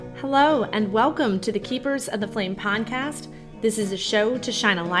Hello, and welcome to the Keepers of the Flame podcast. This is a show to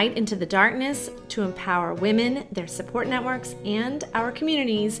shine a light into the darkness, to empower women, their support networks, and our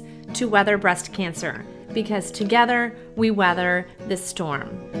communities to weather breast cancer. Because together, we weather this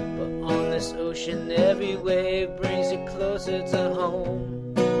storm. But on this ocean, every wave brings you closer to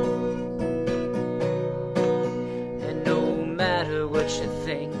home. And no matter what you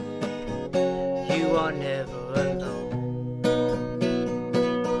think, you are never alone.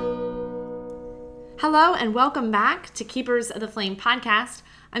 Hello, and welcome back to Keepers of the Flame podcast.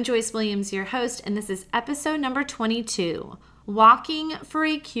 I'm Joyce Williams, your host, and this is episode number 22, Walking for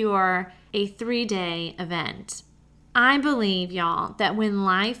a Cure, a 3-day event. I believe, y'all, that when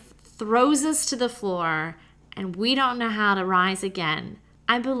life throws us to the floor and we don't know how to rise again,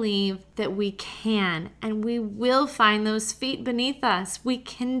 I believe that we can and we will find those feet beneath us. We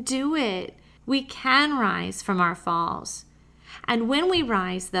can do it. We can rise from our falls. And when we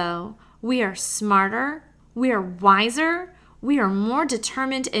rise, though, we are smarter, we are wiser, we are more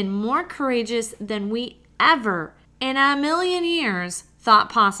determined and more courageous than we ever in a million years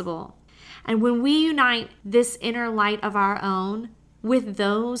thought possible. And when we unite this inner light of our own with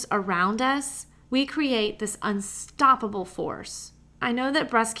those around us, we create this unstoppable force. I know that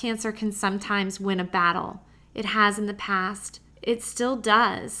breast cancer can sometimes win a battle. It has in the past. It still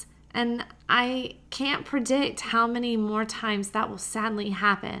does. And I can't predict how many more times that will sadly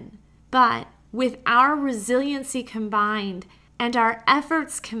happen. But with our resiliency combined and our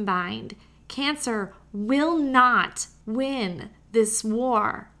efforts combined, cancer will not win this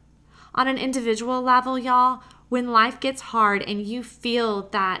war. On an individual level, y'all, when life gets hard and you feel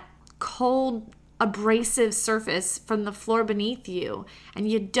that cold, abrasive surface from the floor beneath you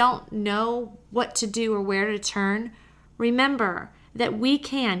and you don't know what to do or where to turn, remember that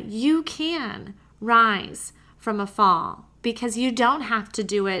you can rise from a fall. Because you don't have to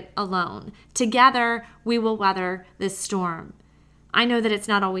do it alone. Together, we will weather this storm. I know that it's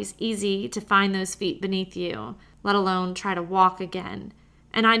not always easy to find those feet beneath you, let alone try to walk again.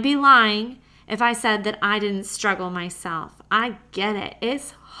 And I'd be lying if I said that I didn't struggle myself. I get it.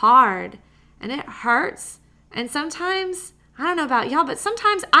 It's hard and it hurts. And sometimes, I don't know about y'all, but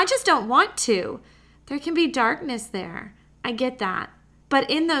sometimes I just don't want to. There can be darkness there. I get that. But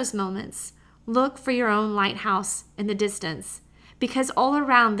in those moments, look for your own lighthouse in the distance, because all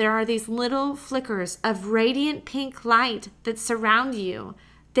around there are these little flickers of radiant pink light that surround you.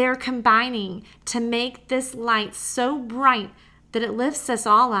 They're combining to make this light so bright that it lifts us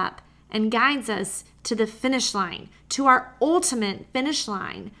all up and guides us to the finish line, to our ultimate finish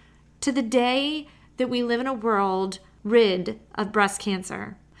line, to the day that we live in a world rid of breast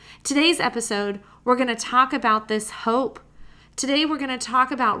cancer. Today's episode, we're going to talk about this hope. Today, we're going to talk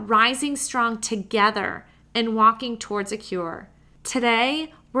about rising strong together and walking towards a cure.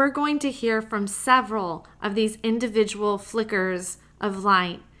 Today, we're going to hear from several of these individual flickers of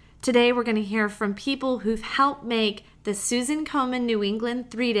light. Today, we're going to hear from people who've helped make the Susan Komen New England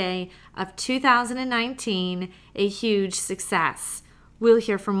 3-Day of 2019 a huge success. We'll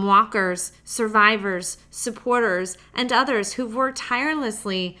hear from walkers, survivors, supporters, and others who've worked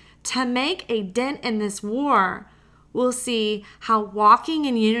tirelessly to make a dent in this war. We'll see how walking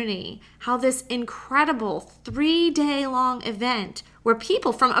in unity, how this incredible 3-day-long event where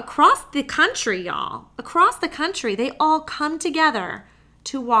people from across the country, y'all, across the country, they all come together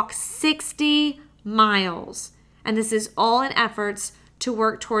to walk 60 miles. And this is all in efforts to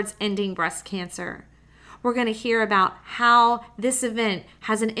work towards ending breast cancer. We're going to hear about how this event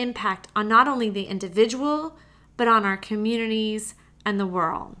has an impact on not only the individual, but on our communities and the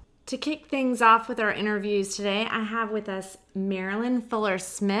world. To kick things off with our interviews today, I have with us Marilyn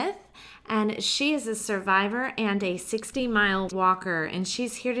Fuller-Smith, and she is a survivor and a 60-mile walker, and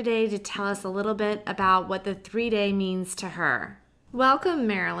she's here today to tell us a little bit about what the 3-day means to her. Welcome,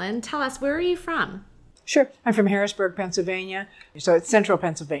 Marilyn. Tell us, where are you from? Sure. I'm from Harrisburg, Pennsylvania, so it's central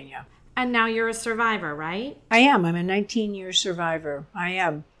Pennsylvania. And now you're a survivor, right? I am. I'm a 19-year survivor. I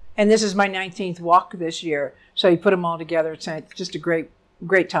am. And this is my 19th walk this year, so you put them all together. It's just a great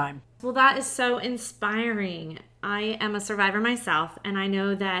time. Well, that is so inspiring. I am a survivor myself, and I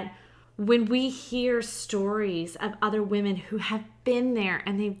know that when we hear stories of other women who have been there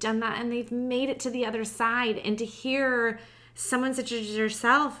and they've done that and they've made it to the other side, and to hear someone such as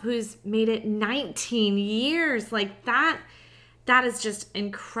yourself who's made it 19 years, like that is just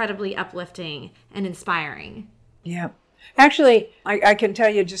incredibly uplifting and inspiring. Yeah. Actually, I can tell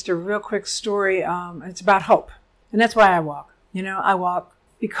you just a real quick story. It's about hope, and that's why I walk. I walk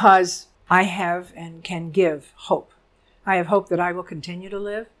because I have and can give hope. I have hope that I will continue to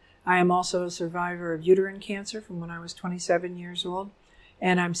live. I am also a survivor of uterine cancer from when I was 27 years old.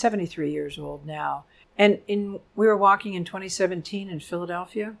 And I'm 73 years old now. And we were walking in 2017 in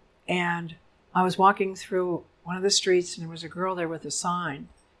Philadelphia, and I was walking through one of the streets, and there was a girl there with a sign.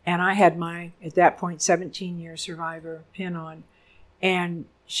 And I had my, at that point, 17-year survivor pin on. And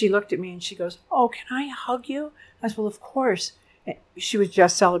she looked at me and she goes, "Oh, can I hug you?" I said, "Well, of course." She was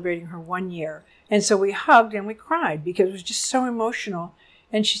just celebrating her 1 year. And so we hugged and we cried because it was just so emotional.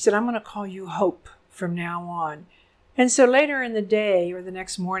 And she said, "I'm going to call you Hope from now on." And so later in the day, or the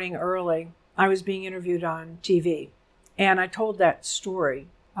next morning early, I was being interviewed on TV. And I told that story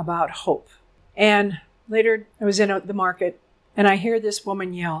about hope. And later I was in the market and I hear this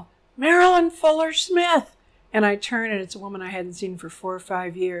woman yell, "Marilyn Fuller Smith." And I turn and it's a woman I hadn't seen for 4 or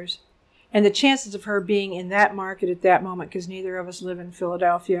 5 years. And the chances of her being in that market at that moment, because neither of us live in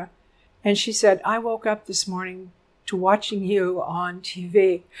Philadelphia. And she said, "I woke up this morning to watching you on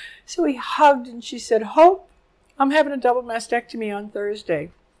TV." So we hugged and she said, "Hope, I'm having a double mastectomy on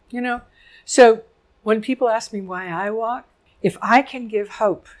Thursday." So when people ask me why I walk, if I can give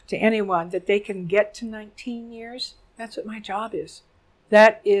hope to anyone that they can get to 19 years, that's what my job is.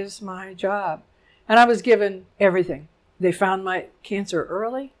 That is my job. And I was given everything. They found my cancer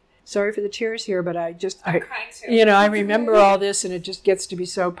early. Sorry for the tears here, but I'm crying too. I remember all this and it just gets to be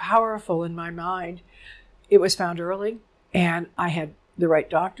so powerful in my mind. It was found early and I had the right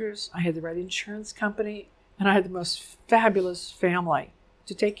doctors. I had the right insurance company and I had the most fabulous family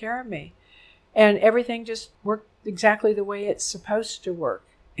to take care of me. And everything just worked exactly the way it's supposed to work.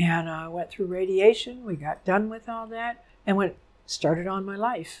 And I went through radiation. We got done with all that and started on my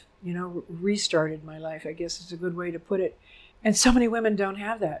life. Restarted my life, I guess is a good way to put it. And so many women don't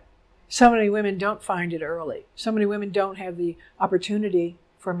have that. So many women don't find it early. So many women don't have the opportunity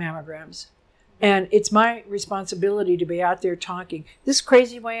for mammograms. And it's my responsibility to be out there talking. This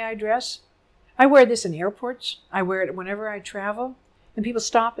crazy way I dress, I wear this in airports. I wear it whenever I travel. And people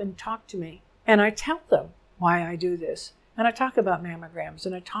stop and talk to me. And I tell them why I do this. And I talk about mammograms.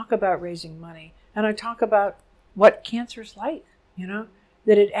 And I talk about raising money. And I talk about what cancer's like,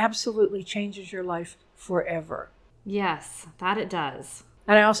 that it absolutely changes your life forever. Yes, that it does.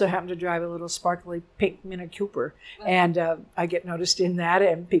 And I also happen to drive a little sparkly pink Mini Cooper. And I get noticed in that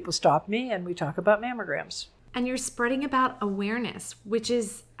and people stop me and we talk about mammograms. And you're spreading about awareness, which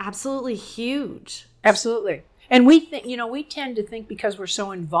is absolutely huge. Absolutely. And we think, we tend to think because we're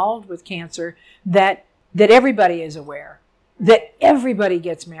so involved with cancer that everybody is aware, that everybody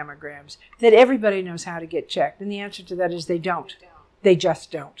gets mammograms, that everybody knows how to get checked. And the answer to that is they don't. They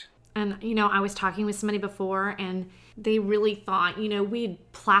just don't. And, I was talking with somebody before and they really thought, we'd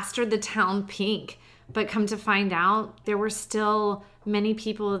plastered the town pink, but come to find out there were still many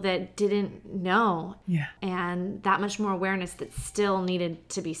people that didn't know. Yeah. And that much more awareness that still needed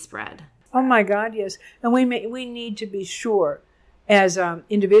to be spread. Oh my God, yes. And we need to be sure as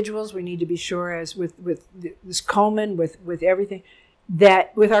individuals, we need to be sure as with this Komen, with everything,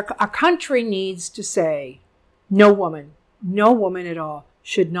 that with our country needs to say, no woman at all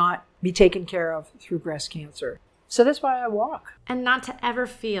should not be taken care of through breast cancer. So that's why I walk. And not to ever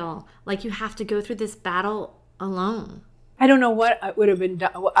feel like you have to go through this battle alone. I don't know what it would have been.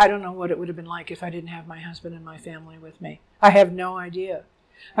 I don't know what it would have been like if I didn't have my husband and my family with me. I have no idea.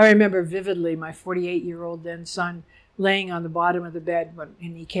 I remember vividly my 48-year-old then son laying on the bottom of the bed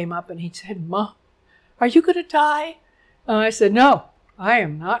and he came up and he said, "Ma, are you going to die?" I said, "No, I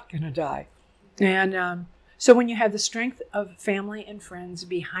am not going to die." And so when you have the strength of family and friends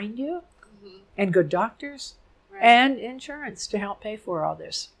behind you, and good doctors, right, and insurance to help pay for all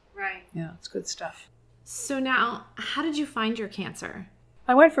this. Right. Yeah, it's good stuff. So now, how did you find your cancer?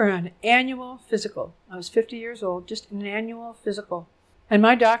 I went for an annual physical. I was 50 years old, just an annual physical. And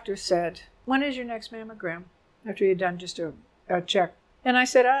my doctor said, "When is your next mammogram?" After he had done just a check. And I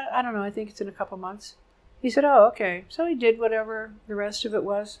said, I don't know, I think it's in a couple months. He said, "Oh, okay." So he did whatever the rest of it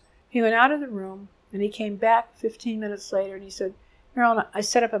was. He went out of the room and he came back 15 minutes later and he said, "Marilyn, I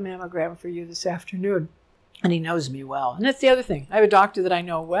set up a mammogram for you this afternoon." And he knows me well. And that's the other thing. I have a doctor that I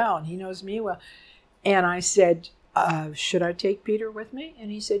know well and he knows me well. And I said, "Should I take Peter with me?"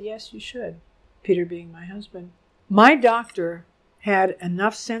 And he said, "Yes, you should." Peter being my husband. My doctor had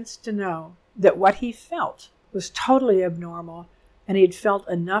enough sense to know that what he felt was totally abnormal, and he had felt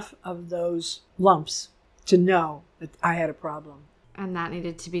enough of those lumps to know that I had a problem. And that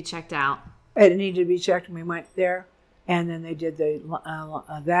needed to be checked out. It needed to be checked, and we went there, and then they did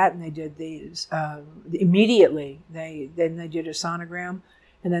that, and they did these immediately. Then they did a sonogram,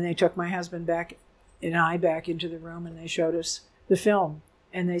 and then they took my husband back and I back into the room, and they showed us the film,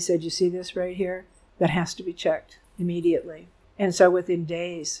 and they said, "You see this right here? That has to be checked immediately." And so within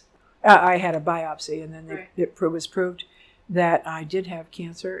days, I had a biopsy, and then it was proved that I did have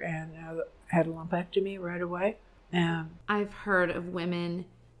cancer and had a lumpectomy right away. I've heard of women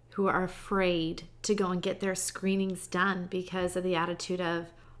who are afraid to go and get their screenings done because of the attitude of,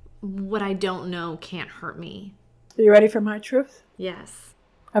 what I don't know can't hurt me. Are you ready for my truth? Yes.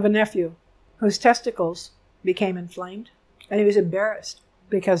 I have a nephew whose testicles became inflamed, and he was embarrassed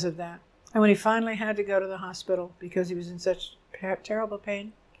because of that. And when he finally had to go to the hospital because he was in such terrible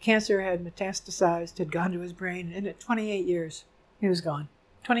pain, cancer had metastasized, had gone to his brain, and at 28 years, he was gone.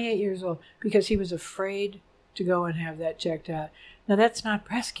 28 years old, because he was afraid to go and have that checked out. Now, that's not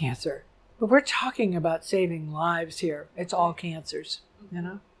breast cancer, but we're talking about saving lives here. It's all cancers, you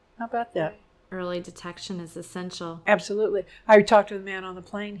know? How about that? Early detection is essential. Absolutely. I talked to the man on the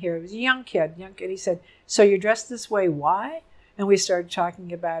plane here. He was a young kid. He said, so you're dressed this way, why? And we started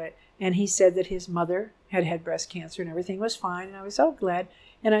talking about it. And he said that his mother had had breast cancer and everything was fine. And I was so glad.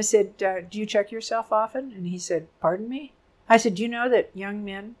 And I said, do you check yourself often? And he said, pardon me? I said, do you know that young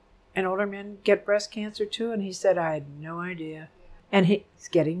men and older men get breast cancer too? And he said, I had no idea. And he's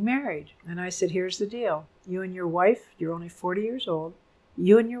getting married. And I said, here's the deal. You and your wife, you're only 40 years old.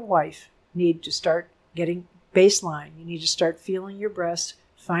 You and your wife need to start getting baseline. You need to start feeling your breasts,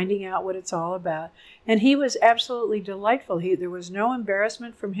 finding out what it's all about. And he was absolutely delightful. There was no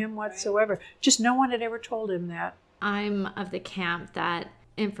embarrassment from him whatsoever. Just no one had ever told him that. I'm of the camp that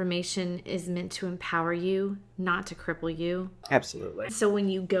information is meant to empower you, not to cripple you. Absolutely. So when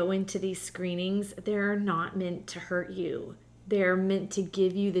you go into these screenings, they're not meant to hurt you. They're meant to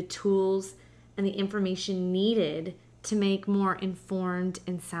give you the tools and the information needed to make more informed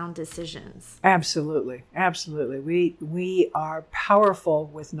and sound decisions. Absolutely. Absolutely. We are powerful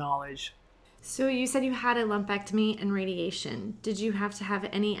with knowledge. So you said you had a lumpectomy and radiation. Did you have to have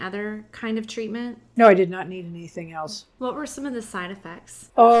any other kind of treatment? No, I did not need anything else. What were some of the side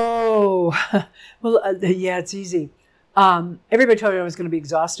effects? Oh, well, yeah, it's easy. Everybody told me I was going to be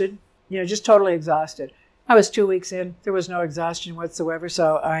exhausted, just totally exhausted. I was 2 weeks in. There was no exhaustion whatsoever,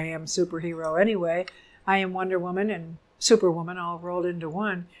 so I am superhero anyway. I am Wonder Woman and Superwoman all rolled into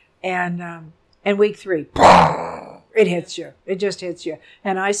one. And week 3, it hits you. It just hits you.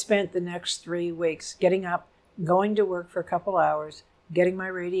 And I spent the next 3 weeks getting up, going to work for a couple hours, getting my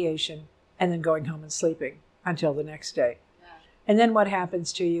radiation, and then going home and sleeping until the next day. Yeah. And then what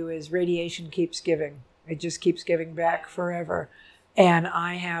happens to you is radiation keeps giving. It just keeps giving back forever. And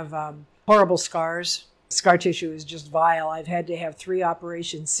I have horrible scars. Scar tissue is just vile. I've had to have 3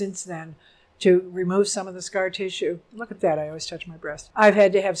 operations since then to remove some of the scar tissue. Look at that. I always touch my breast. I've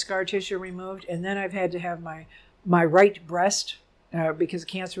had to have scar tissue removed, and then I've had to have my right breast, because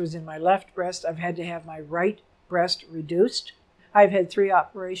cancer was in my left breast. I've had to have my right breast reduced. I've had 3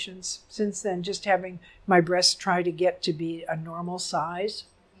 operations since then, just having my breast try to get to be a normal size.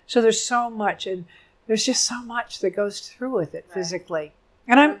 So there's so much, and there's just so much that goes through with it physically.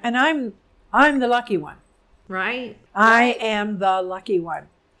 And I'm the lucky one. Right. I am the lucky one.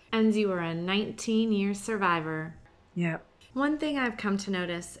 And you are a 19-year survivor. Yeah. One thing I've come to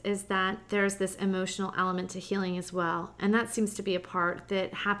notice is that there's this emotional element to healing as well. And that seems to be a part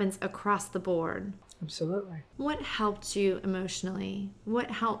that happens across the board. Absolutely. What helped you emotionally? What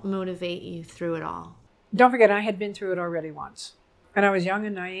helped motivate you through it all? Don't forget, I had been through it already once. And I was young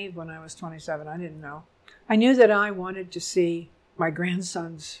and naive when I was 27. I didn't know. I knew that I wanted to see my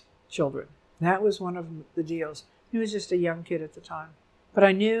grandson's children. That was one of the deals. He was just a young kid at the time. But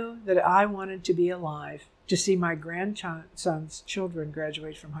I knew that I wanted to be alive to see my grandson's children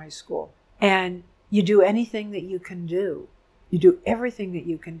graduate from high school. And you do anything that you can do. You do everything that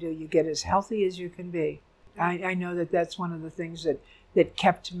you can do. You get as healthy as you can be. I know that that's one of the things that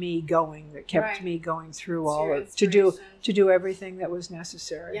kept me going, that kept me going through all of to do everything that was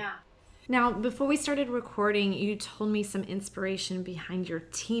necessary. Yeah. Now, before we started recording, you told me some inspiration behind your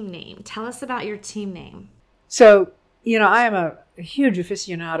team name. Tell us about your team name. So, I am a huge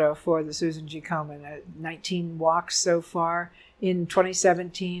aficionado for the Susan G. Komen. 19 walks so far. In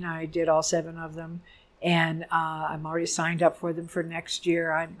 2017, I did all 7 of them, and I'm already signed up for them for next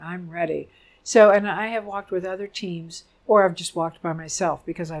year. I'm ready. So, and I have walked with other teams, or I've just walked by myself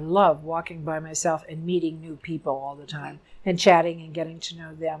because I love walking by myself and meeting new people all the time and chatting and getting to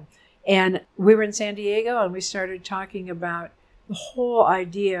know them. And we were in San Diego, and we started talking about the whole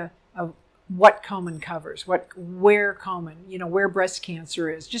idea of what Komen covers, where Komen, where breast cancer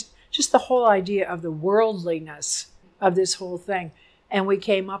is, just the whole idea of the worldliness of this whole thing. And we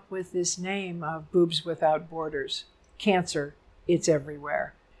came up with this name of Boobs Without Borders. Cancer, it's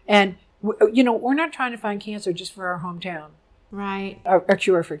everywhere. And, we're not trying to find cancer just for our hometown. Right. A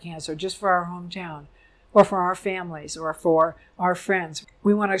cure for cancer, just for our hometown, or for our families, or for our friends.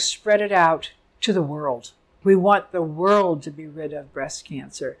 We want to spread it out to the world. We want the world to be rid of breast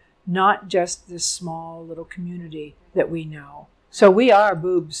cancer, not just this small little community that we know. So we are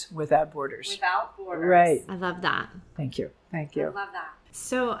Boobs Without Borders. Without Borders. Right. I love that. Thank you. I love that.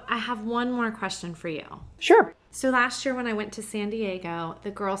 So I have one more question for you. Sure. So last year when I went to San Diego,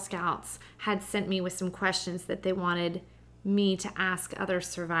 the Girl Scouts had sent me with some questions that they wanted me to ask other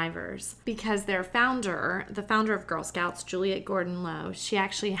survivors, because their founder, the founder of Girl Scouts, Juliet Gordon Lowe, she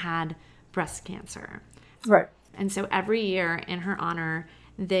actually had breast cancer. Right. And so every year in her honor,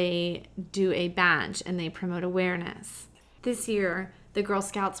 they do a badge and they promote awareness. This year, the Girl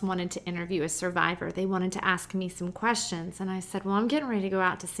Scouts wanted to interview a survivor. They wanted to ask me some questions. And I said, well, I'm getting ready to go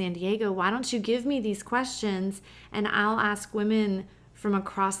out to San Diego. Why don't you give me these questions and I'll ask women from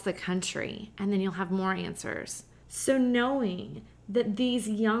across the country, and then you'll have more answers. So knowing that these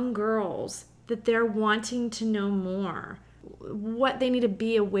young girls, that they're wanting to know more, what they need to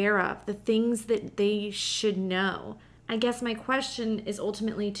be aware of, the things that they should know. I guess my question is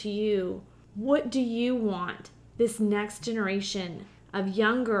ultimately to you, what do you want this next generation of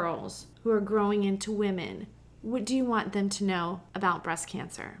young girls who are growing into women, what do you want them to know about breast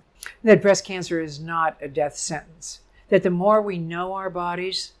cancer? That breast cancer is not a death sentence. That the more we know our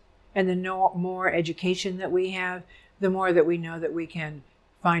bodies and the more education that we have, the more that we know that we can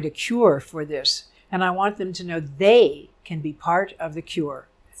find a cure for this. And I want them to know they can be part of the cure.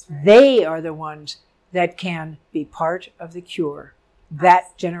 Right. They are the ones that can be part of the cure,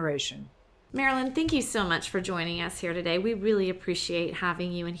 that generation. Marilyn, thank you so much for joining us here today. We really appreciate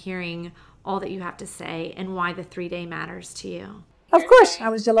having you and hearing all that you have to say and why the 3-day matters to you. Of course, I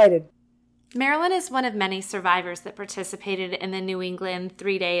was delighted. Marilyn is one of many survivors that participated in the New England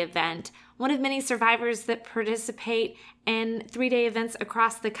 3-day event, one of many survivors that participate in 3-day events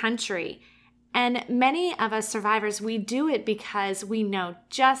across the country. And many of us survivors, we do it because we know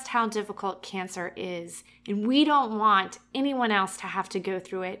just how difficult cancer is, and we don't want anyone else to have to go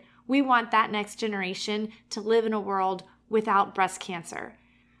through it. We want that next generation to live in a world without breast cancer.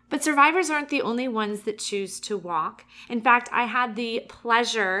 But survivors aren't the only ones that choose to walk. In fact, I had the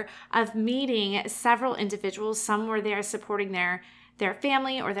pleasure of meeting several individuals. Some were there supporting their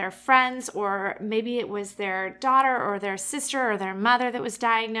family or their friends, or maybe it was their daughter or their sister or their mother that was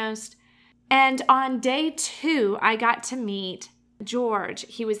diagnosed. And on day 2, I got to meet George.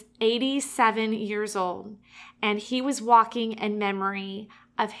 He was 87 years old, and he was walking in memory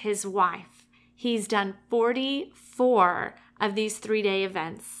of his wife. He's done 44 of these 3-day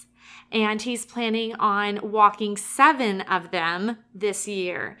events, and he's planning on walking 7 of them this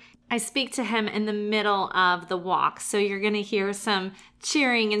year. I speak to him in the middle of the walk, so you're going to hear some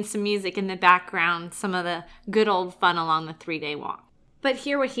cheering and some music in the background, some of the good old fun along the 3-day walk. But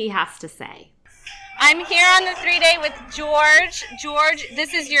hear what he has to say. I'm here on the 3-day with George. George,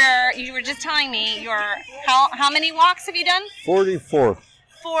 this is you were just telling me how many walks have you done? 44.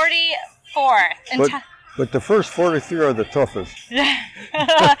 44. But the first 43 are the toughest.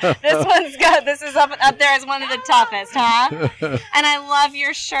 This one's good. This is up there as one of the toughest, huh? And I love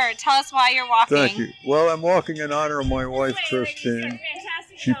your shirt. Tell us why you're walking. Thank you. Well, I'm walking in honor of my wife, Christine.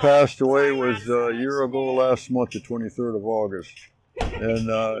 She passed away was a year ago last month, the 23rd of August. And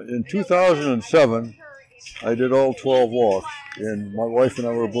in 2007, I did all 12 walks. And my wife and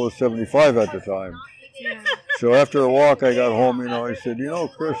I were both 75 at the time. Yeah. So after the walk, I got home, I said,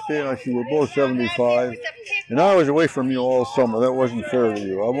 Christine, I said, we're both 75, and I was away from you all summer. That wasn't fair to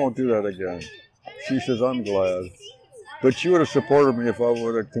you. I won't do that again. She says, I'm glad. But she would have supported me if I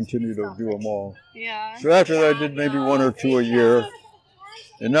would have continued to do them all. Yeah. So after that, I did maybe 1 or 2 a year.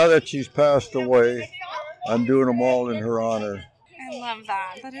 And now that she's passed away, I'm doing them all in her honor. I love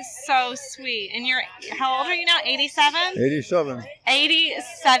that. That is so sweet. And how old are you now? 87? 87.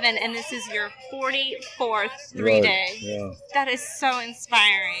 87, and this is your 44th 3-day. Right, yeah. That is so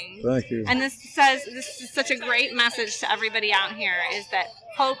inspiring. Thank you. And this is such a great message to everybody out here, is that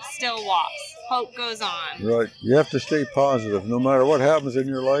hope still walks. Hope goes on. Right. You have to stay positive. No matter what happens in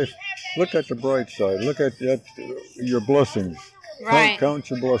your life, look at the bright side. Look at your blessings. Right. Count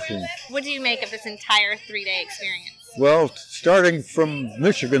your blessings. What do you make of this entire 3-day experience? Well, starting from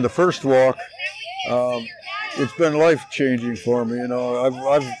Michigan, the first walk, it's been life-changing for me.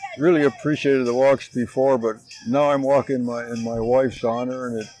 I've really appreciated the walks before, but now I'm walking in my wife's honor,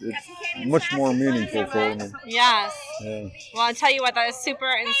 and it's much more meaningful for me. Yes. Yeah. Well, I'll tell you what, that is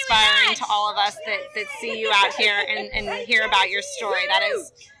super inspiring to all of us that see you out here and hear about your story.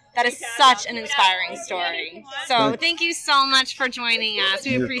 That is such an inspiring story. So thank you so much for joining us.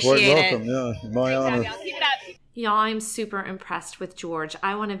 We appreciate it. You're quite welcome. Yeah, my honor. Y'all, I'm super impressed with George.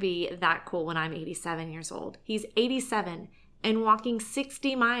 I want to be that cool when I'm 87 years old. He's 87 and walking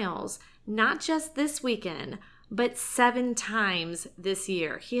 60 miles not just this weekend, but 7 times this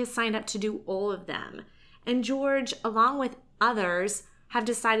year. He has signed up to do all of them. And George, along with others, have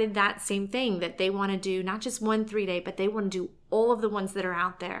decided that same thing, that they want to do not just one 3-day, but they want to do all of the ones that are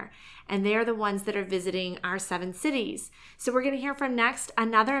out there. And they're the ones that are visiting our 7 cities. So we're going to hear from next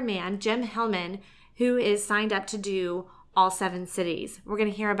another man, Jim Hillman, who is signed up to do all 7 cities. We're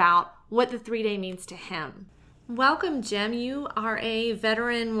going to hear about what the 3-day means to him. Welcome, Jim. You are a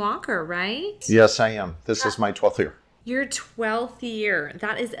veteran walker, right? Yes, I am. This is my 12th year. Your 12th year.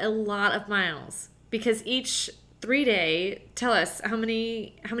 That is a lot of miles, because each 3-day, tell us, how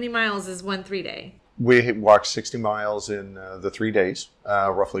many miles is one 3-day? We walk 60 miles in the 3 days,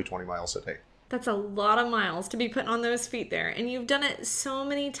 roughly 20 miles a day. That's a lot of miles to be putting on those feet there. And you've done it so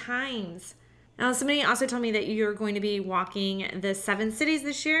many times. Now, somebody also told me that you're going to be walking the 7 cities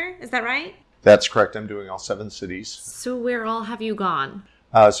this year. Is that right? That's correct. I'm doing all 7 cities. So where all have you gone?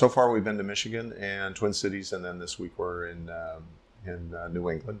 So far, we've been to Michigan and Twin Cities, and then this week we're in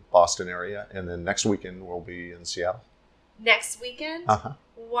New England, Boston area, and then next weekend we'll be in Seattle. Next weekend? Uh-huh.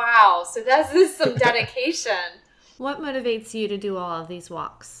 Wow. So this is some dedication. What motivates you to do all of these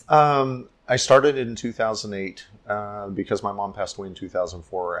walks? I started in 2008 because my mom passed away in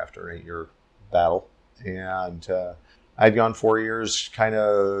 2004 after an 8-year battle, and I'd gone 4 years, kind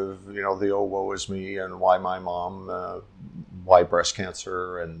of, the oh, woe is me, and why my mom, why breast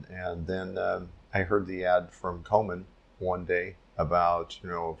cancer, and then I heard the ad from Komen one day about,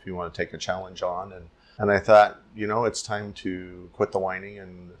 if you want to take a challenge on, and I thought, it's time to quit the whining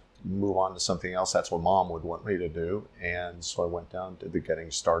and move on to something else. That's what Mom would want me to do, and so I went down, did the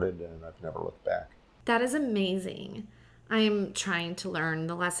getting started, and I've never looked back. That is amazing. I am trying to learn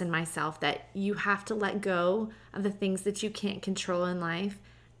the lesson myself that you have to let go of the things that you can't control in life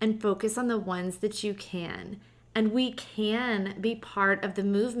and focus on the ones that you can. And we can be part of the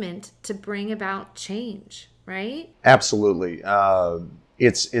movement to bring about change, right? Absolutely.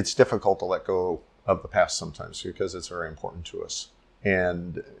 It's difficult to let go of the past sometimes because it's very important to us.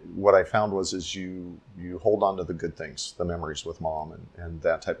 And what I found is you hold on to the good things, the memories with Mom and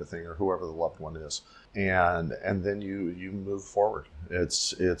that type of thing, or whoever the loved one is. And then you move forward.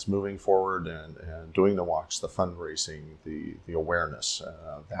 It's moving forward and doing the walks, the fundraising, the awareness.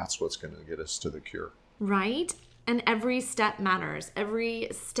 That's what's going to get us to the cure. Right? And every step matters. Every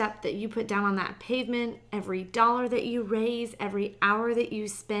step that you put down on that pavement, every dollar that you raise, every hour that you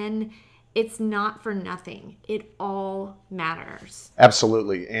spend, it's not for nothing. It all matters.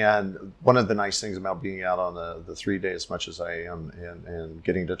 Absolutely. And one of the nice things about being out on the 3-day as much as I am and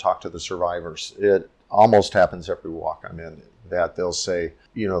getting to talk to the survivors, it almost happens every walk I'm in that they'll say,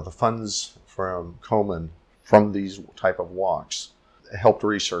 the funds from Komen from these type of walks helped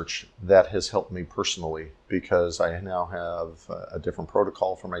research that has helped me personally because I now have a different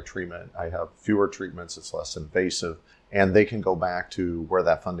protocol for my treatment. I have fewer treatments. It's less invasive. And they can go back to where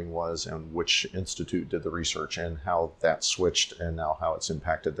that funding was and which institute did the research and how that switched and now how it's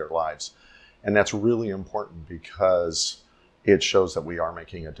impacted their lives. And that's really important because it shows that we are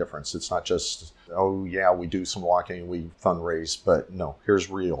making a difference. It's not just, oh yeah, we do some walking, we fundraise, but no, here's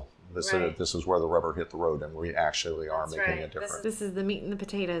real. This is where the rubber hit the road and we actually are making a difference. This is the meat and the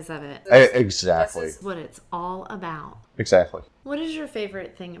potatoes of it. Exactly. This is what it's all about. Exactly. What is your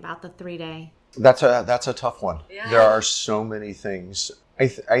favorite thing about the 3-day? That's a tough one. Yeah. There are so many things. I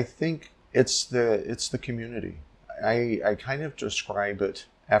think it's the community. I kind of describe it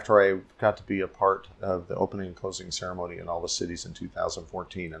after I got to be a part of the opening and closing ceremony in all the cities in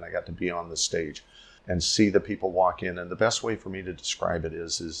 2014, and I got to be on the stage and see the people walk in. And the best way for me to describe it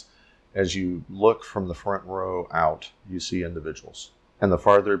is as you look from the front row out, you see individuals. And the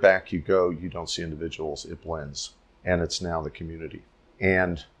farther back you go, you don't see individuals. It blends. And it's now the community.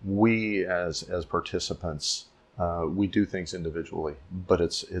 And we as participants, we do things individually, but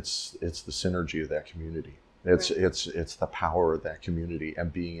it's the synergy of that community. It's the power of that community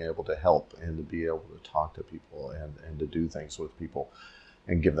and being able to help and to be able to talk to people and to do things with people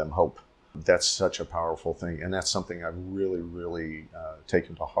and give them hope. That's such a powerful thing. And that's something I've really, really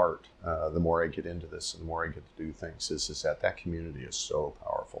taken to heart. The more I get into this and the more I get to do things is that community is so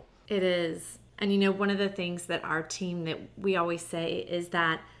powerful. It is. And one of the things that our team that we always say is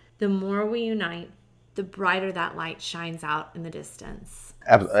that the more we unite, the brighter that light shines out in the distance.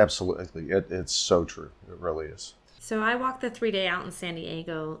 Absolutely. It's so true. It really is. So I walked the 3-day out in San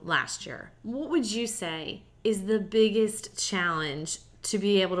Diego last year. What would you say is the biggest challenge to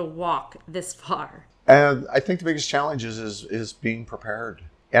be able to walk this far? And I think the biggest challenge is being prepared.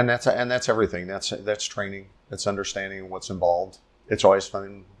 And that's everything. That's training. It's understanding what's involved. It's always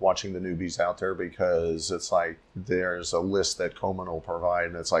fun watching the newbies out there because it's like there's a list that Komen will provide,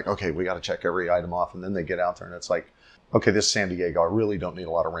 and it's like, okay, we got to check every item off, and then they get out there, and it's like, okay, this is San Diego. I really don't need a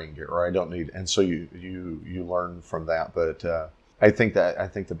lot of rain gear, or I don't need, and so you learn from that. But I think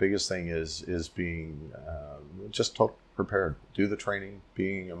the biggest thing is being just totally prepared. Do the training,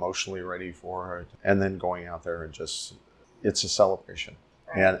 being emotionally ready for it, and then going out there and just, it's a celebration.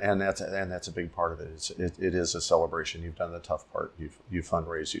 And that's a big part of it. It is a celebration. You've done the tough part. You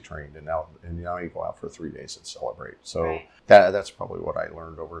fundraised, you trained, and now you go out for 3 days and celebrate. So that's probably what I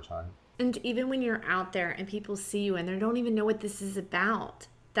learned over time. And even when you're out there and people see you and they don't even know what this is about,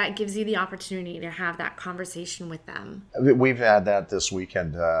 that gives you the opportunity to have that conversation with them. We've had that this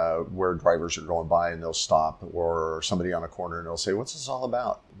weekend where drivers are going by and they'll stop, or somebody on a corner and they'll say, "What's this all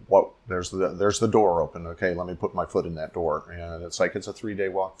about?" Well, there's the door open. Okay, let me put my foot in that door. And it's like, it's a 3-day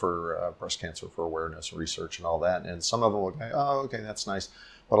walk for breast cancer, for awareness, research, and all that. And some of them will go, "Oh, okay, that's nice."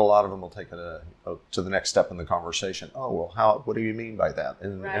 But a lot of them will take it to the next step in the conversation. "Oh, well, what do you mean by that?"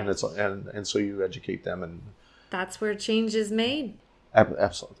 And so you educate them, and that's where change is made.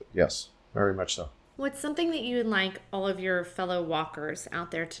 Absolutely, yes, very much so. What's something that you would like all of your fellow walkers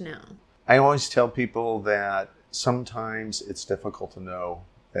out there to know? I always tell people that sometimes it's difficult to know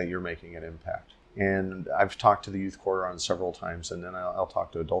that you're making an impact. And I've talked to the youth corps on several times, and then I'll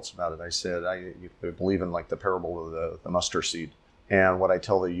talk to adults about it. I said, I believe in like the parable of the mustard seed. And what I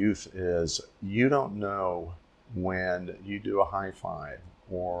tell the youth is, you don't know when you do a high five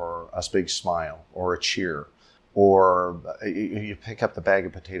or a big smile or a cheer, or you pick up the bag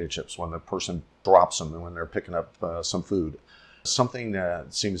of potato chips when the person drops them and when they're picking up some food, something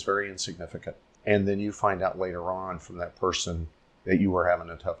that seems very insignificant. And then you find out later on from that person that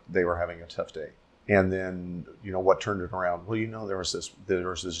they were having a tough day. And then, what turned it around? Well, there was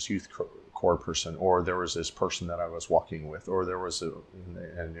this youth corps person, or there was this person that I was walking with, or there was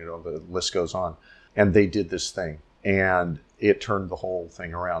the list goes on. And they did this thing, and it turned the whole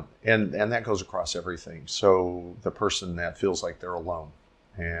thing around. And that goes across everything. So the person that feels like they're alone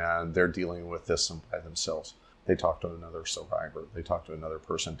and they're dealing with this by themselves, they talk to another survivor. They talk to another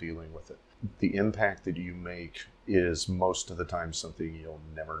person dealing with it. The impact that you make is most of the time something you'll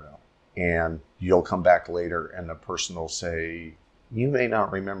never know. And you'll come back later and the person will say, "You may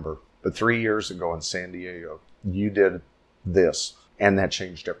not remember, but 3 years ago in San Diego, you did this, and that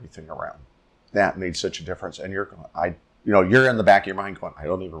changed everything around. That made such a difference." And you're in the back of your mind going, "I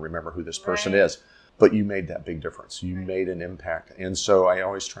don't even remember who this person is." But you made that big difference. You made an impact. And so I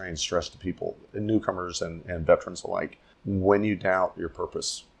always try and stress to people, newcomers and veterans alike, when you doubt your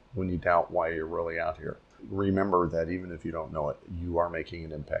purpose, when you doubt why you're really out here, remember that even if you don't know it, you are making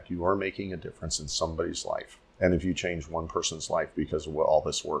an impact. You are making a difference in somebody's life. And if you change one person's life because of all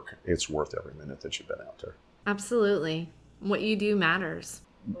this work, it's worth every minute that you've been out there. Absolutely. What you do matters.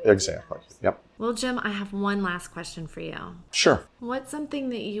 Exactly. Yep. Well, Jim, I have one last question for you. Sure. What's something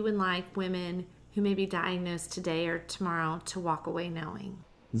that you would like women who may be diagnosed today or tomorrow to walk away knowing?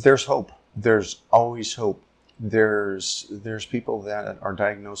 There's hope. There's always hope. There's people that are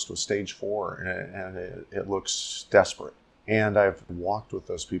diagnosed with stage 4 and it looks desperate. And I've walked with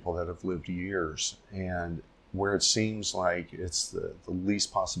those people that have lived years, and where it seems like it's the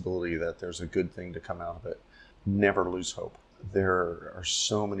least possibility that there's a good thing to come out of it, never lose hope. There are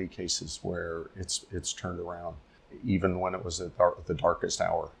so many cases where it's turned around, even when it was at the darkest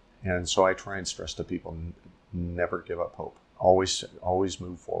hour. And so I try and stress to people, never give up hope. Always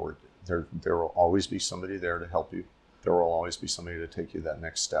move forward. There will always be somebody there to help you. There will always be somebody to take you that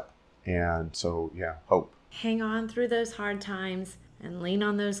next step. And so, yeah, hope. Hang on through those hard times and lean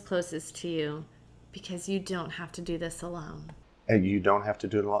on those closest to you, because you don't have to do this alone. And you don't have to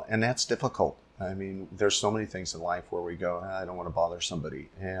do it alone. And that's difficult. I mean, there's so many things in life where we go, I don't want to bother somebody.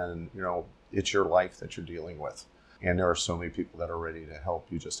 And, it's your life that you're dealing with. And there are so many people that are ready to help.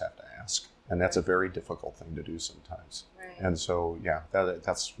 You just have to ask. And that's a very difficult thing to do sometimes. Right. And so, yeah,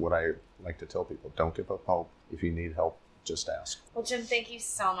 that's what I like to tell people. Don't give up hope. If you need help, just ask. Well, Jim, thank you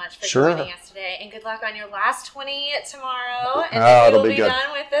so much for joining us today. And good luck on your last 20 tomorrow. And then we'll be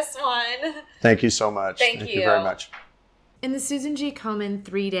done with this one. Thank you so much. Thank you very much. In the Susan G. Komen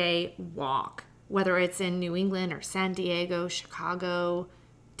 3-day walk, whether it's in New England or San Diego, Chicago,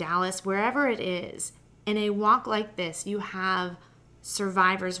 Dallas, wherever it is, in a walk like this, you have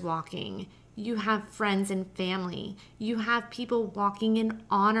survivors walking. You have friends and family. You have people walking in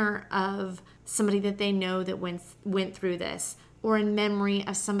honor of somebody that they know that went through this, or in memory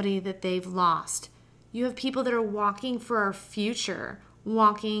of somebody that they've lost. You have people that are walking for our future,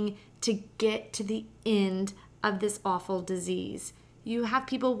 walking to get to the end of this awful disease. You have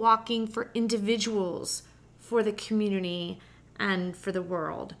people walking for individuals, for the community, and for the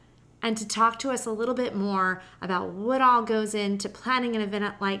world. And to talk to us a little bit more about what all goes into planning an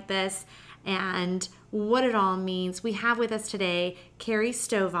event like this and what it all means, we have with us today Carrie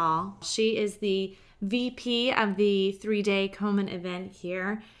Stovall. She is the VP of the 3-day Komen event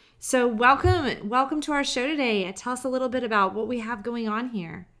here. So welcome to our show today. Tell us a little bit about what we have going on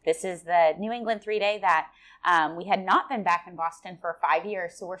here. This is the New England 3-day that we had not been back in Boston for 5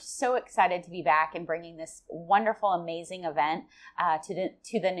 years. So we're so excited to be back and bringing this wonderful, amazing event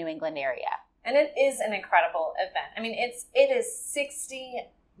to the New England area. And it is an incredible event. I mean, it is 60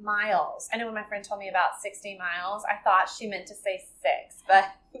 miles. I know when my friend told me about 60 miles, I thought she meant to say 6, but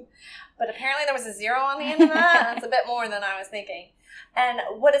apparently there was a 0 on the end of that. That's a bit more than I was thinking. And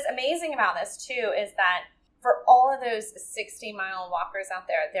what is amazing about this too is that for all of those 60-mile walkers out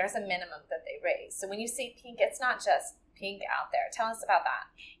there, there's a minimum that they raise. So when you see pink, it's not just pink out there. Tell us about that.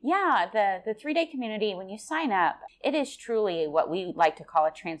 Yeah, the 3-day community, when you sign up, it is truly what we like to call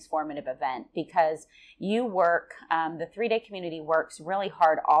a transformative event because you work, the 3-day community works really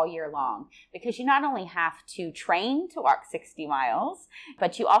hard all year long because you not only have to train to walk 60 miles,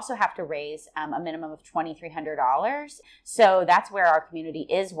 but you also have to raise a minimum of $2,300. So that's where our community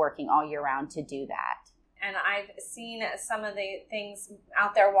is working all year round to do that. And I've seen some of the things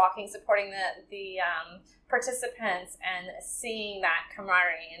out there walking, supporting the participants and seeing that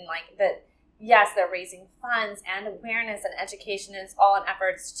camaraderie and like that, yes, they're raising funds and awareness and education. And it's all in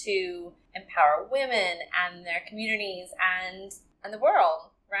efforts to empower women and their communities and the world,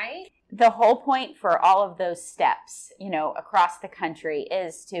 right? The whole point for all of those steps, across the country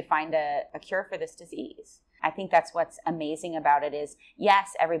is to find a cure for this disease. I think that's what's amazing about it is,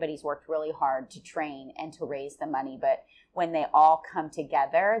 yes, everybody's worked really hard to train and to raise the money, but when they all come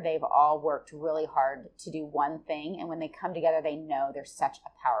together, they've all worked really hard to do one thing. And when they come together, they know there's such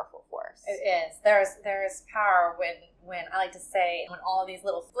a powerful force. It is. There's power when I like to say, when all of these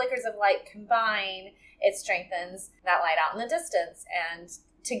little flickers of light combine, it strengthens that light out in the distance. And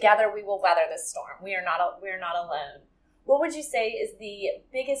together we will weather this storm. We are not alone. What would you say is the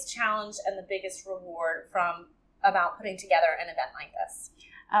biggest challenge and the biggest reward about putting together an event like this?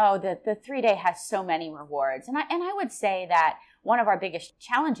 Oh, the 3-day has so many rewards. And I would say that one of our biggest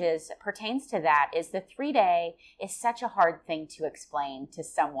challenges pertains to that is the 3-day is such a hard thing to explain to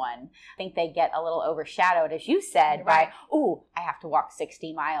someone. I think they get a little overshadowed, as you said, right. by, I have to walk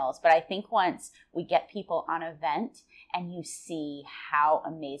 60 miles. But I think once we get people on an event and you see how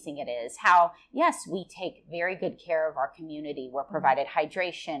amazing it is, how, yes, we take very good care of our community. We're provided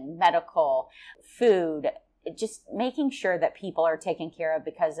hydration, medical, food, just making sure that people are taken care of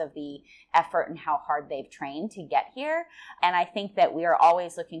because of the effort and how hard they've trained to get here. And I think that we are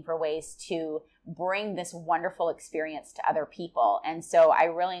always looking for ways to bring this wonderful experience to other people. And so I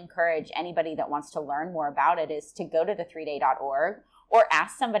really encourage anybody that wants to learn more about it is to go to the3day.org or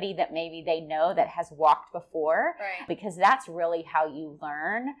ask somebody that maybe they know that has walked before, right. Because that's really how you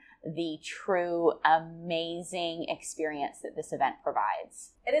learn the true amazing experience that this event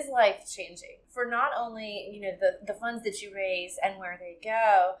provides. It is life-changing for not only, the funds that you raise and where they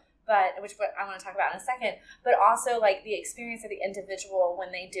go, but which I want to talk about in a second, but also like the experience of the individual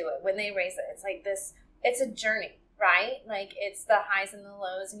when they do it, when they raise it. It's like this, it's a journey, right? Like it's the highs and the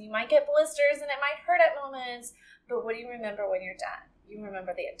lows, and you might get blisters and it might hurt at moments, but what do you remember when you're done? You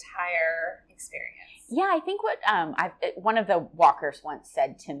remember the entire experience. Yeah, I think what one of the walkers once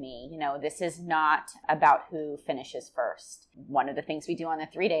said to me, this is not about who finishes first. One of the things we do on the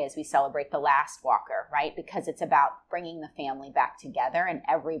 3-day is we celebrate the last walker, right? Because it's about bringing the family back together and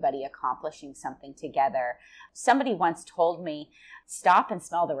everybody accomplishing something together. Somebody once told me, stop and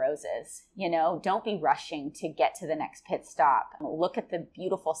smell the roses. Don't be rushing to get to the next pit stop. Look at the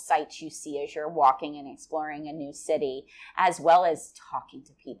beautiful sights you see as you're walking and exploring a new city, as well as talking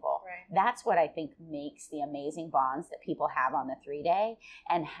to people. Right. That's what I think makes the amazing bonds that people have on the 3-day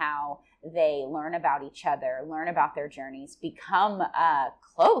and how they learn about each other, learn about their journeys, become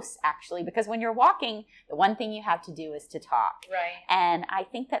close, actually, because when you're walking, the one thing you have to do is to talk. Right. And I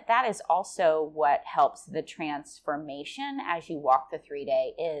think that is also what helps the transformation as you walk the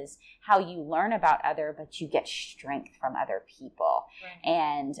 3-day is how you learn about other, but you get strength from other people. Right.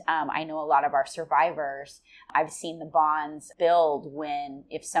 And I know a lot of our survivors, I've seen the bonds build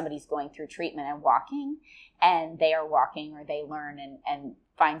if somebody's going through treatment and walking, and they are walking or they learn and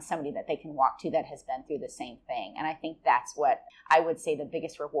find somebody that they can walk to that has been through the same thing. And I think that's what I would say the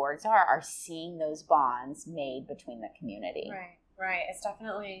biggest rewards are seeing those bonds made between the community. Right, right. It's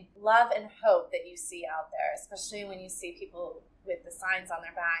definitely love and hope that you see out there, especially when you see people with the signs on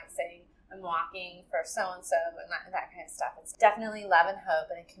their back saying, I'm walking for so-and-so and that kind of stuff. It's definitely love and hope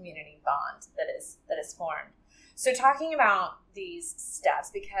and a community bond that is formed. So talking about these steps,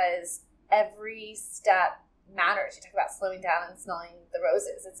 because every step matters. You talk about slowing down and smelling the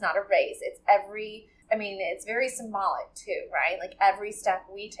roses. It's not a race. It's very symbolic too, right? Like every step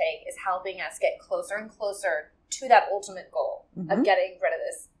we take is helping us get closer and closer to that ultimate goal of getting rid of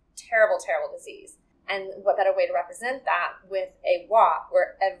this terrible, terrible disease. And what better way to represent that with a walk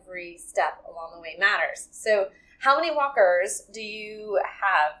where every step along the way matters. So how many walkers do you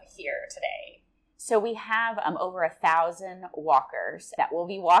have here today? So we have over 1,000 walkers that will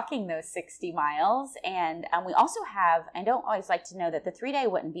be walking those 60 miles. And we also have, I don't always like to know that the 3-day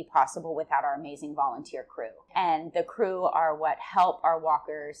wouldn't be possible without our amazing volunteer crew. And the crew are what help our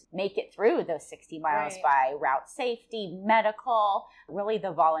walkers make it through those 60 miles by route safety, medical, really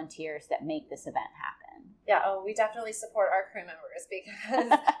the volunteers that make this event happen. Yeah, we definitely support our crew members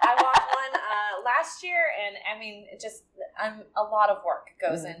because I walked one last year and a lot of work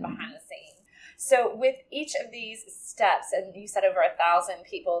goes in behind the scenes. So with each of these steps, and you said over 1,000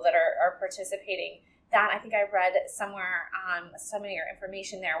 people that are participating, that I think I read somewhere some of your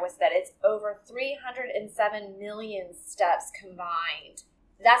information there was that it's over 307 million steps combined.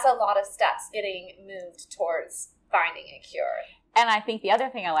 That's a lot of steps getting moved towards finding a cure. And I think the other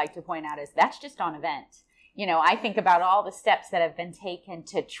thing I like to point out is that's just on event. I think about all the steps that have been taken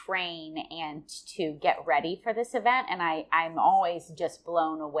to train and to get ready for this event, and I'm always just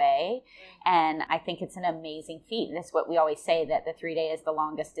blown away. And I think it's an amazing feat. And it's what we always say, that the 3-day is the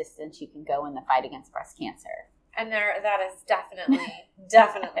longest distance you can go in the fight against breast cancer. And that is definitely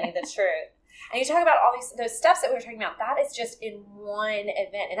the truth. And you talk about all those steps that we were talking about, that is just in one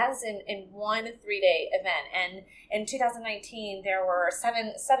event, and that is in one 3-day event. And in 2019, there were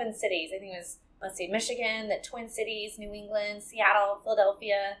seven cities. I think it was, Michigan, the Twin Cities, New England, Seattle,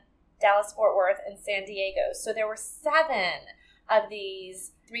 Philadelphia, Dallas, Fort Worth, and San Diego. So there were 7 of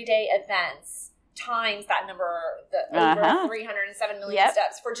these 3-day events times that number, over 307 million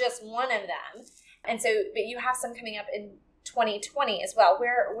steps for just one of them. And so, but you have some coming up in 2020 as well.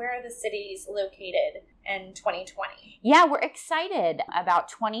 Where are the cities located in 2020? Yeah, we're excited about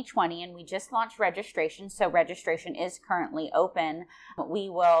 2020, and we just launched registration. So registration is currently open. We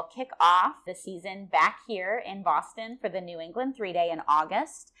will kick off the season back here in Boston for the New England 3-day in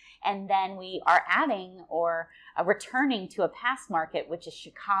August. And then we are adding or returning to a past market, which is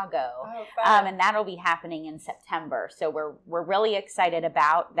Chicago. Oh, fun. And that'll be happening in September. So we're really excited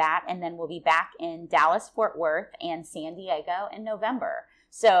about that. And then we'll be back in Dallas, Fort Worth, and San Diego in November.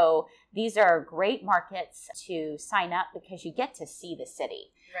 So these are great markets to sign up because you get to see the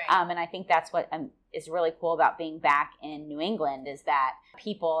city. Right. And I think that's what is really cool about being back in New England, is that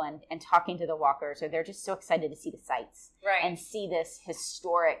people and talking to the walkers, they're just so excited to see the sights and see this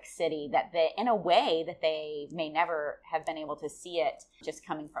historic city that in a way that they may never have been able to see it just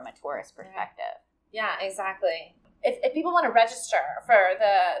coming from a tourist perspective. Yeah, exactly. If people want to register for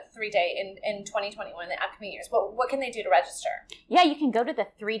the 3-day in 2021, the upcoming years, what can they do to register? Yeah, you can go to the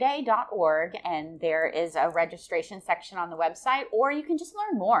 3day.org, and there is a registration section on the website, or you can just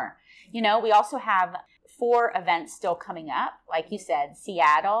learn more. We also have 4 events still coming up, like you said,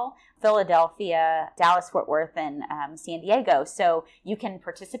 Seattle, Philadelphia, Dallas, Fort Worth, and San Diego. So you can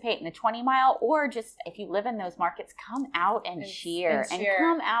participate in the 20-mile, or just if you live in those markets, come out and cheer and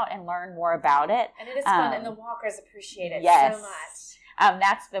come out and learn more about it. And it is fun, and the walkers appreciate it so much.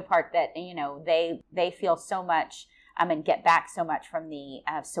 That's the part that, they feel so much and get back so much from the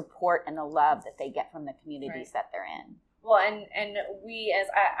support and the love that they get from the communities that they're in. Well, and we, as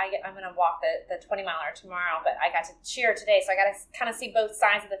I'm going to walk the 20-miler tomorrow, but I got to cheer today, so I got to kind of see both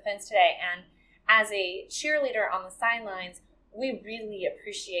sides of the fence today. And as a cheerleader on the sidelines, we really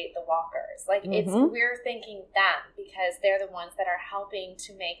appreciate the walkers. Like we're thanking them because they're the ones that are helping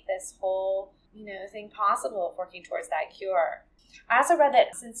to make this whole thing possible, working towards that cure. I also read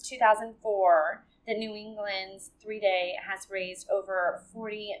that since 2004, that New England's 3-day has raised over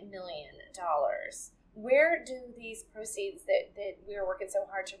 $40 million. Where do these proceeds that we are working so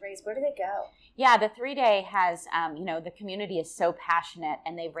hard to raise, where do they go? Yeah, the 3-day has, the community is so passionate,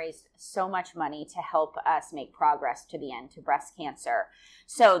 and they've raised so much money to help us make progress to the end, to breast cancer.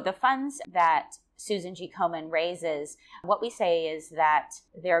 So the funds that Susan G. Komen raises, what we say is that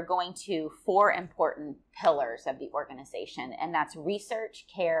they're going to 4 important pillars of the organization, and that's research,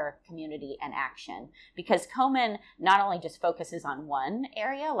 care, community, and action. Because Komen not only just focuses on one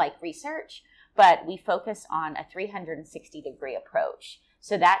area, like research, but we focus on a 360-degree approach.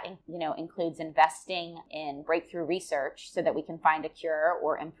 So that, includes investing in breakthrough research so that we can find a cure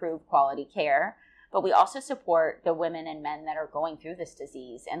or improve quality care, But we also support the women and men that are going through this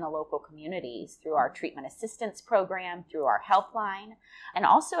disease in the local communities through our treatment assistance program, through our helpline. And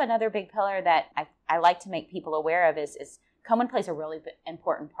also another big pillar that I like to make people aware of is Komen plays a really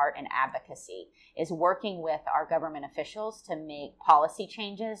important part in advocacy, is working with our government officials to make policy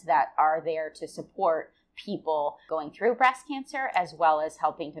changes that are there to support people going through breast cancer, as well as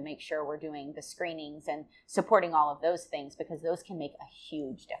helping to make sure we're doing the screenings and supporting all of those things, because those can make a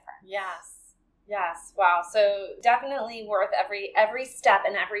huge difference. Yes. Wow. So definitely worth every step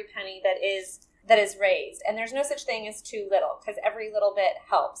and every penny that is raised. And there's no such thing as too little, because every little bit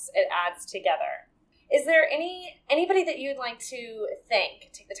helps. It adds together. Is there anybody that you'd like to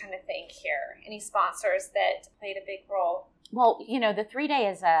take the time to thank here? Any sponsors that played a big role? Well, the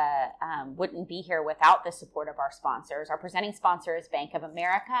 3-day wouldn't be here without the support of our sponsors. Our presenting sponsor is Bank of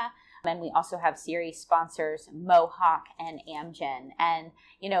America, and we also have series sponsors Mohawk and Amgen. And,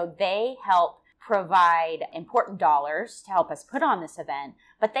 they help provide important dollars to help us put on this event,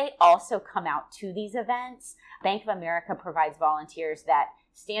 but they also come out to these events. Bank of America provides volunteers that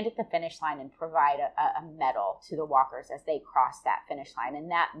stand at the finish line and provide a medal to the walkers as they cross that finish line. And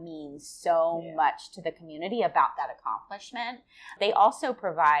that means so much to the community about that accomplishment. They also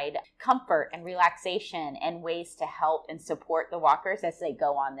provide comfort and relaxation and ways to help and support the walkers as they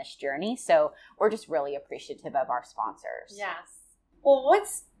go on this journey. So we're just really appreciative of our sponsors. Yes. Well,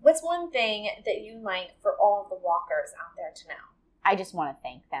 what's one thing that you like for all of the walkers out there to know? I just want to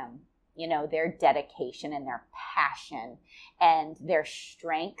thank them. Their dedication and their passion and their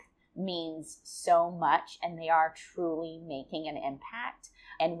strength means so much, and they are truly making an impact,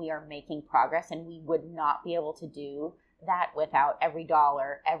 and we are making progress, and we would not be able to do that without every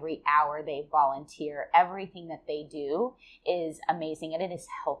dollar, every hour they volunteer. Everything that they do is amazing, and it is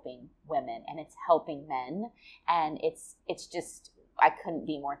helping women and it's helping men, and it's just, I couldn't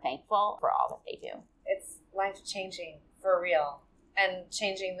be more thankful for all that they do. It's life-changing, for real. And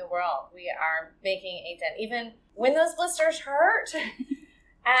changing the world. We are making a dent. Even when those blisters hurt,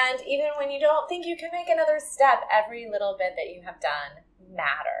 and even when you don't think you can make another step, every little bit that you have done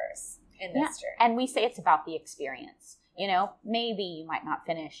matters in this journey. And we say it's about the experience. Maybe you might not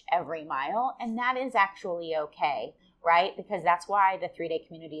finish every mile, and that is actually okay, right? Because that's why the 3-day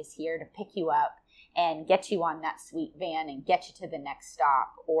community is here to pick you up and get you on that sweet van and get you to the next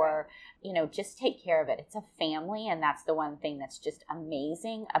stop, or, just take care of it. It's a family, and that's the one thing that's just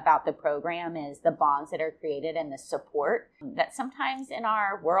amazing about the program is the bonds that are created and the support that sometimes in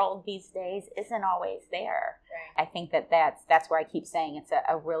our world these days isn't always there. Right. I think that's where I keep saying it's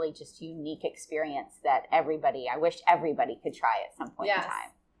a really just unique experience that I wish everybody could try at some point in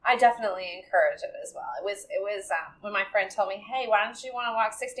time. I definitely encourage it as well. It was when my friend told me, "Hey, why don't you want to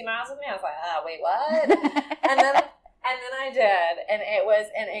walk 60 miles with me?" I was like, "Wait, what?" and then I did, and it was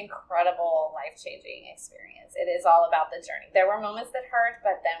an incredible, life-changing experience. It is all about the journey. There were moments that hurt,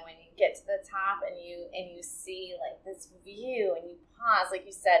 but then when you get to the top and you see like this view, and you pause, like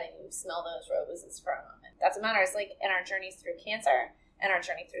you said, and you smell those roses for a moment. That's what matters. Like in our journeys through cancer, and our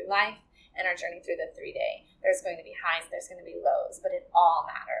journey through life, and our journey through the 3-day. There's going to be highs, there's going to be lows, but it all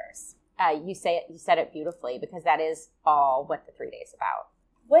matters. You said it beautifully, because that is all what the 3-day is about.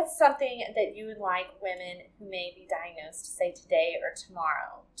 What's something that you would like women who may be diagnosed to say today or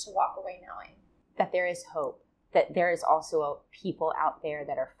tomorrow to walk away knowing? That there is hope, that there is also people out there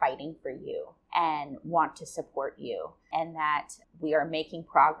that are fighting for you and want to support you, and that we are making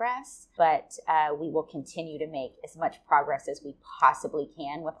progress, but we will continue to make as much progress as we possibly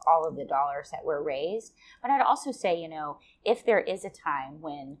can with all of the dollars that were raised. But I'd also say, if there is a time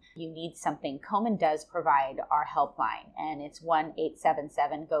when you need something, Komen does provide our helpline, and it's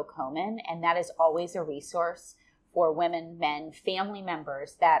 1-877-GO-KOMEN, and that is always a resource for women, men, family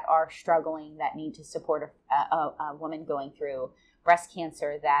members that are struggling, that need to support a woman going through breast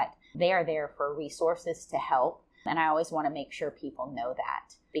cancer, that they are there for resources to help. And I always want to make sure people know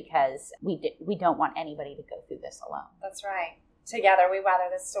that, because we don't want anybody to go through this alone. That's right. Together we weather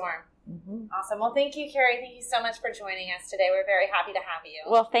the storm. Mm-hmm. Awesome. Well, thank you, Carrie. Thank you so much for joining us today. We're very happy to have you.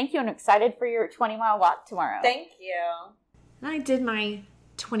 Well, thank you. I'm excited for your 20-mile walk tomorrow. Thank you. I did my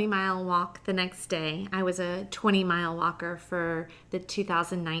 20-mile walk the next day. I was a 20-mile walker for the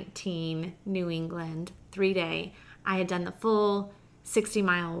 2019 New England 3-day. I had done the full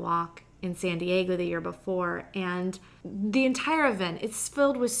 60-mile walk in San Diego the year before, and the entire event, it's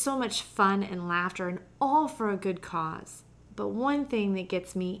filled with so much fun and laughter, and all for a good cause. But one thing that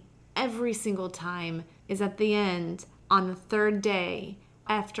gets me every single time is at the end, on the 3rd day,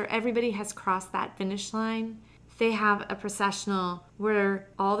 after everybody has crossed that finish line, they have a processional where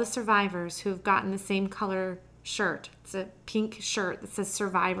all the survivors who've gotten the same color shirt, it's a pink shirt that says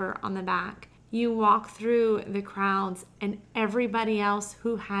survivor on the back, You walk through the crowds, and everybody else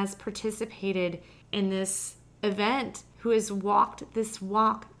who has participated in this event, who has walked this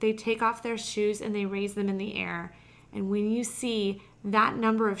walk, they take off their shoes and they raise them in the air. And when you see that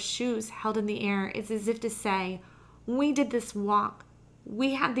number of shoes held in the air, it's as if to say, we did this walk.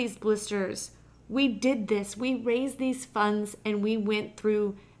 We had these blisters. We did this. We raised these funds and we went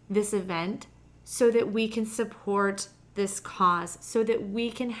through this event so that we can support this cause, so that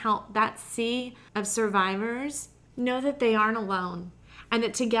we can help that sea of survivors know that they aren't alone and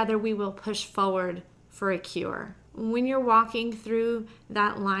that together we will push forward for a cure. When you're walking through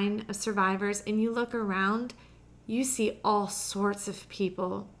that line of survivors and you look around, you see all sorts of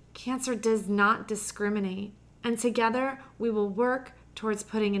people. Cancer does not discriminate. And together we will work towards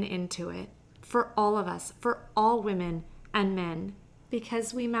putting an end to it. For all of us, for all women and men,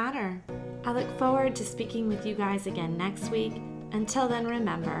 because we matter. I look forward to speaking with you guys again next week. Until then,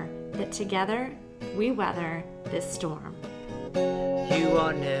 remember that together we weather this storm. You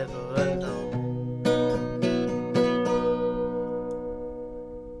are never alone.